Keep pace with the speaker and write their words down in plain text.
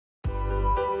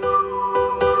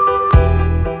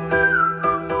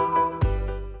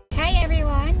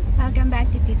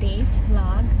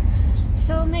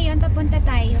ngayon papunta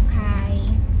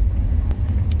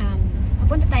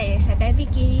tayo sa Debbie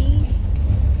Kay's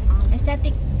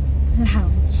Aesthetic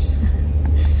Lounge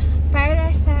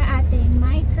para sa ating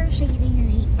micro shading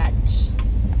retouch.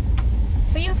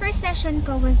 So yung first session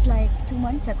ko was like 2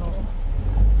 months ago,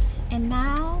 and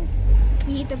now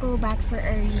we need to go back for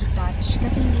a retouch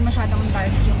kasi hindi masyadong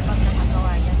dark yung pag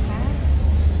nakagawa niya sa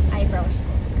eyebrows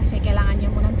ko, kasi kailangan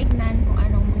niya munang tignan kung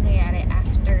anong mangyayari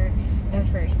after the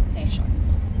first session.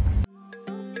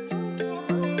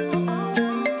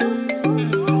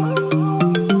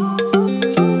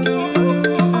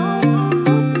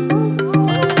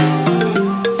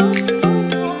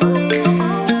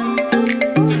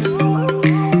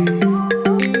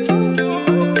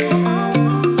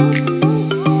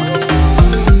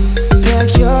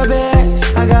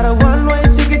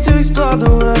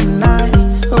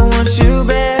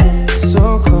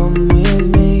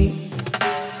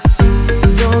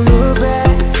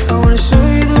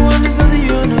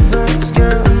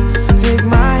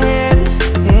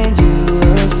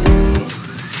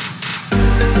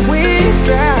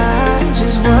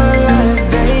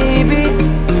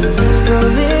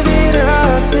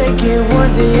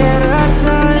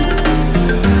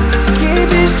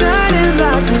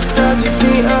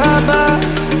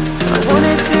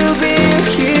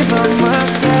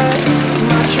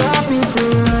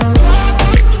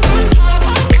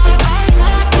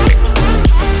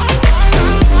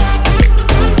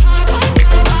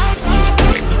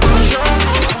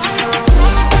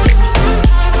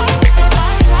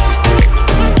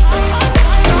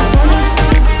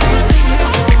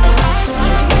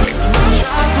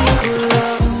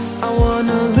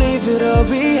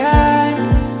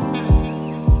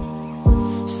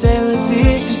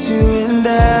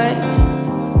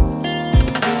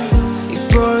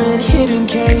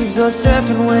 Or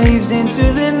surfing waves into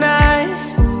the night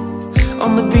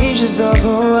on the beaches of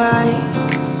Hawaii.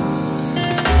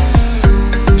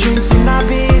 Drinks in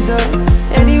Ibiza,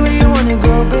 anywhere you wanna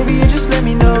go, baby, you just let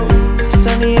me know.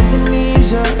 Sunny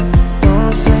Indonesia,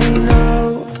 don't say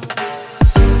no.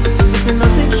 Sipping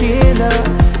on tequila,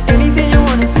 anything you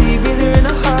wanna see, be there in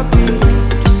a heartbeat.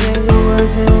 Say the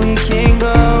words and we can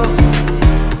go.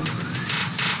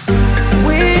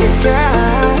 We've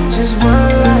got just one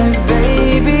life,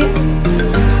 baby,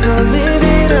 so live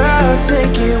it up,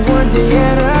 take it one day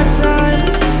at a time.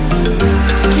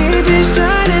 Keep it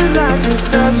shining like the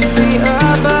stars we see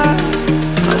above.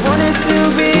 I wanted to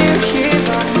be here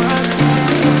by my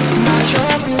side, my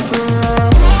tropical love.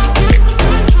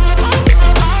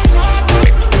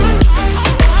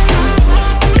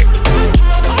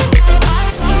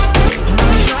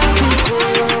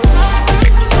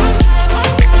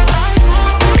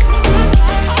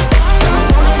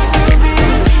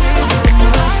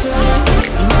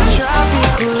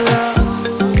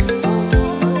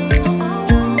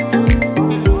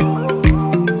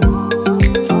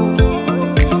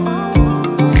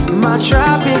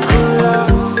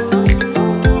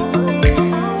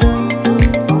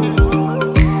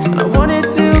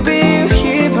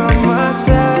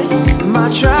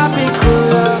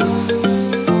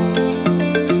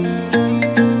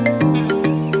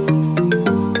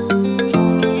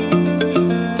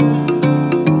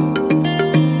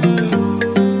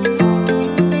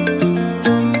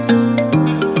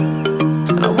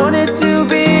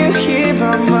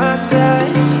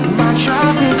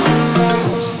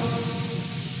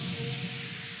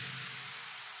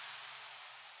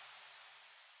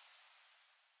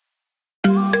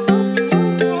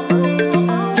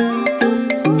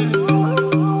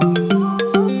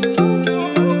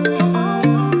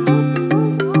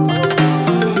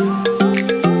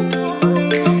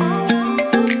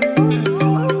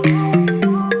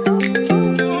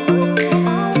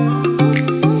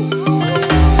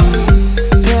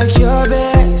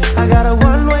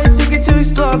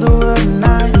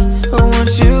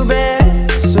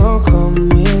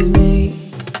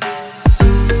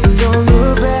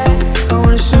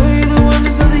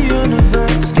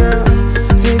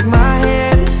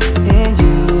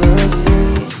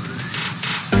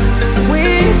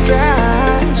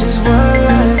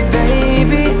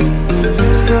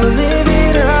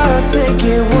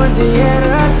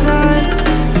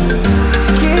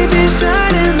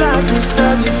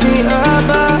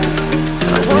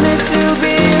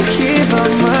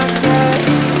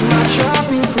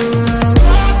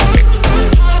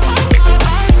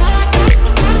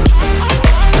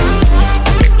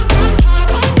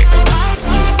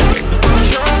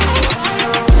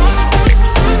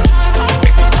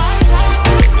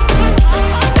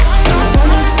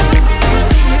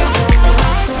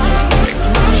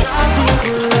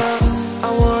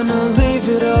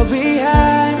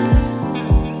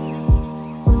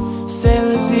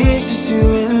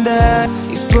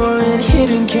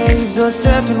 hidden caves or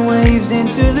surfing waves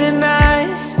into the night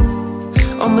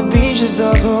on the beaches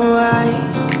of Hawaii.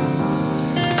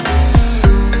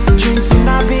 Drinks in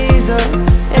Ibiza,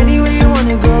 anywhere you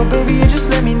wanna go, baby, you just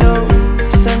let me know.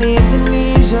 Sunny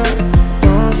Indonesia,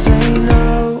 don't say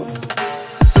no.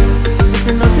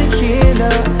 Sipping on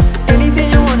tequila, anything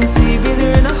you wanna see, be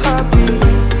there in a heartbeat.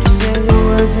 Just say the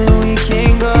words and we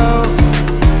can go.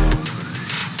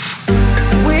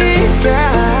 We've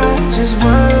got just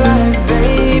one life,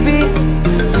 baby,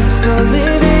 so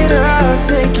live it up,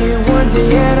 take it one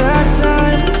day at a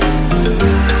time.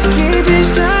 Keep it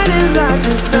shining like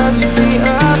the stars we see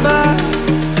above.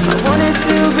 I wanted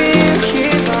to be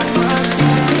here by my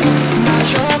side, my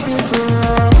tropical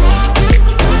love.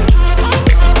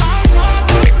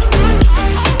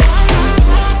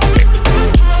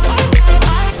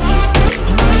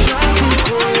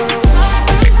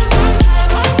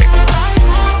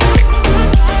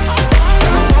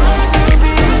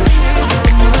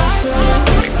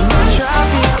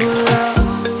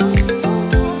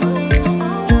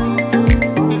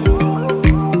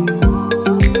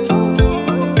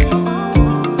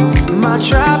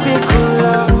 Tropical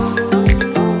love.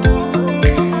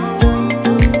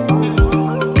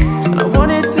 I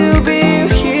wanted to be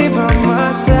here by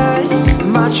my side,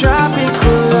 my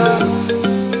tropical love.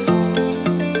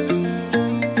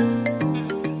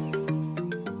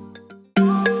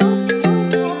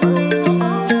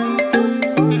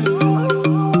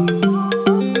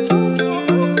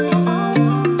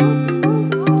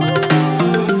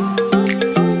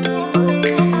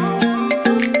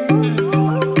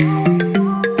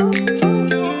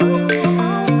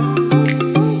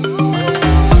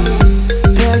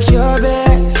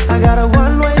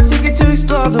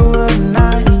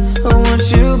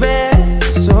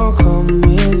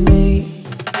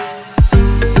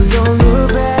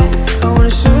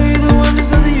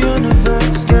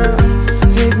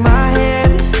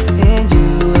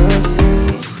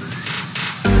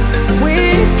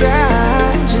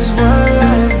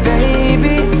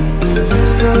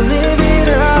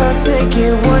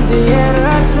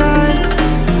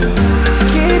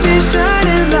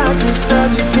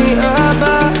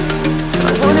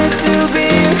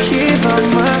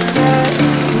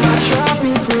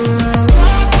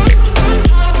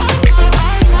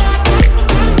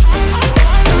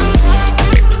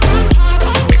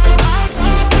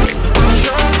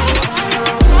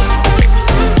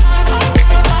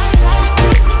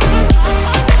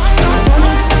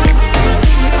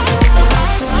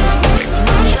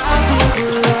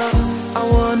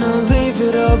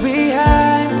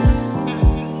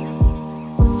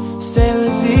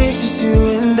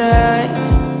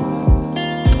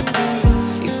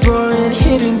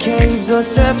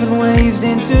 Surfing waves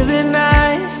into the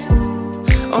night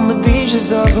on the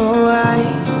beaches of Hawaii.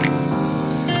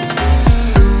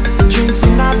 Drinks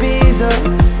in Ibiza,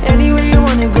 anywhere you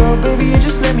wanna go, baby, you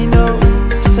just let me know.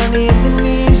 Sunny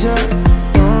Indonesia,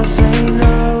 don't say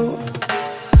no.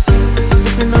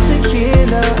 Sipping on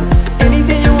tequila,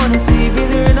 anything you wanna see, be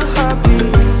there in a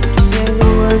heartbeat. Just say the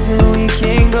words and we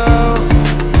can go.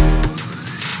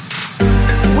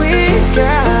 We've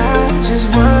got just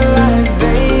one life,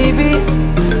 baby,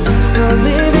 so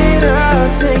live it up,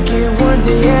 take it one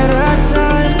day at a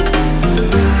time.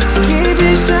 Keep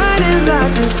it shining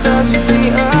like the stars we see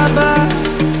above.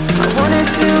 I wanted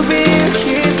to be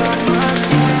here by my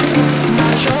side,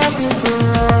 my tropical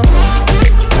love.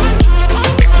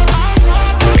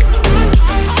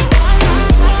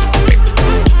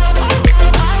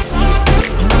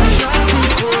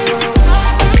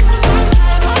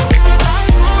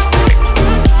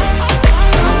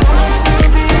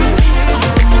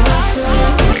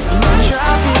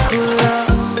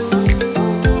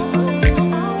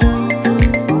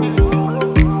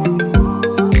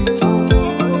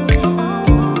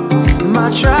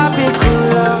 Tropical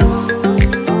love.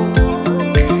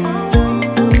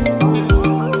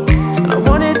 I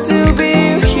wanted to be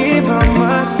here by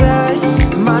my side,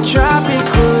 my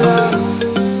tropical love.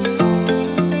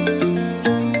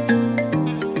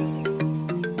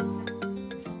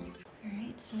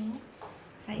 Alright, so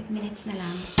 5 minutes na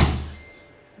lang.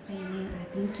 Okay na yung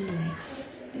ating kilay.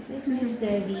 This is Miss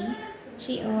Debbie.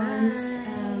 She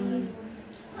owns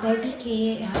Debbie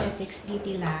Khae Aesthetics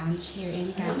Beauty Lounge here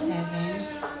in Camp 7.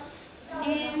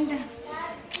 And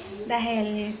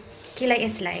dahil kilay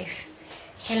is life,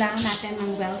 kailangan natin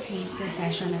ng well-trained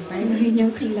professional para gawin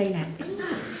yung kilay natin.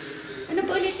 Ano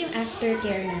po ulit yung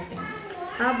aftercare natin?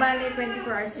 Bale, 24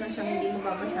 hours lang siyang hindi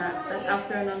mababasa. Tapos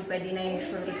after nun, pwede na yung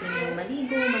usual routine mo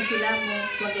maligo, magkilamos,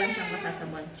 wag lang siyang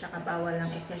masasabon. Tsaka bawal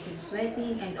lang excessive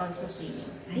sweating and also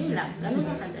swimming. Yun lang, ganun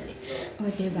lang kadali. O,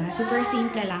 diba? Super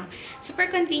simple lang. Super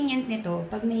convenient nito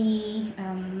pag may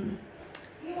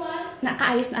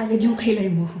nakaayos na agad yung kilay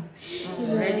mo.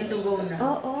 Diba? Ready to go na.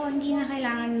 Oo, hindi na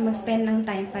kailangan mag-spend ng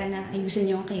time pa na ayusin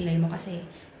yung kilay mo kasi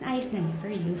naayos na niya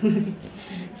for you.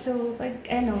 So, pag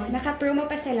naka-promo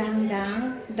pa sila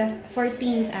hanggang the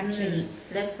 14th actually.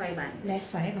 Less 500. Less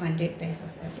 500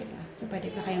 pesos. O, diba? So, pwede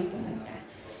pa kayong pumunta.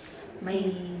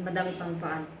 May madami pang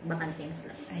vacanting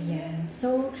slots. Ayan.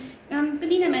 So,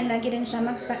 kundi naman, lagi rin siya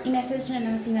i-message na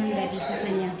lang si Ma'am Debbie sa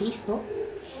kanyang Facebook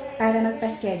para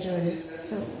magpa-schedule.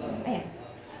 So, ayan.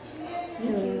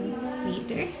 So,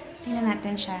 later, tingnan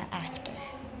natin siya after.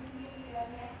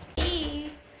 Okay!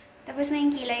 Tapos na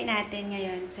yung kilay natin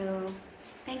ngayon. So,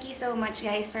 thank you so much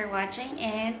guys for watching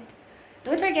and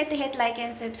don't forget to hit like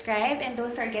and subscribe and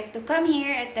don't forget to come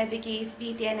here at Debbie K's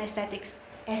Beauty and Aesthetics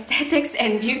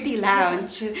and Beauty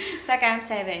Lounge sa Camp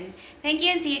 7. Thank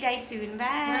you and see you guys soon.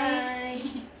 Bye!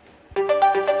 Bye!